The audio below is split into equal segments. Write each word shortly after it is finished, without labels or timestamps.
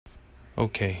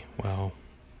Okay, well,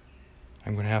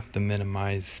 I'm going to have to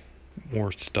minimize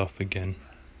more stuff again.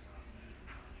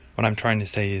 What I'm trying to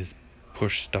say is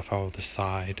push stuff out of the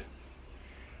side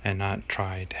and not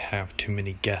try to have too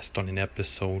many guests on an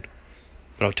episode.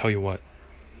 But I'll tell you what,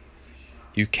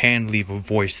 you can leave a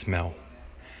voicemail.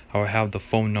 I'll have the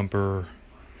phone number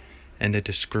in the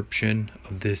description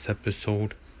of this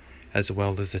episode as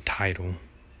well as the title.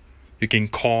 You can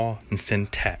call and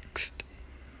send text.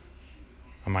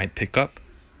 I might pick up,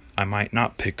 I might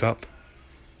not pick up.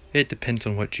 It depends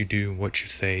on what you do, what you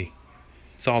say.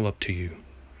 It's all up to you.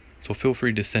 So feel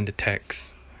free to send a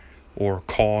text or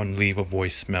call and leave a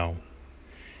voicemail.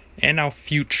 And I'll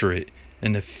feature it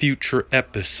in a future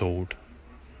episode.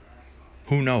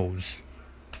 Who knows?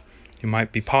 You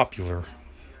might be popular.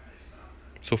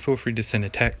 So feel free to send a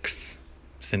text,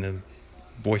 send a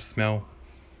voicemail.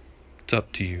 It's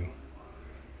up to you.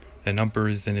 The number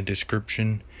is in the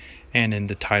description and in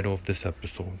the title of this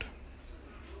episode.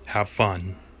 Have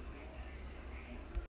fun.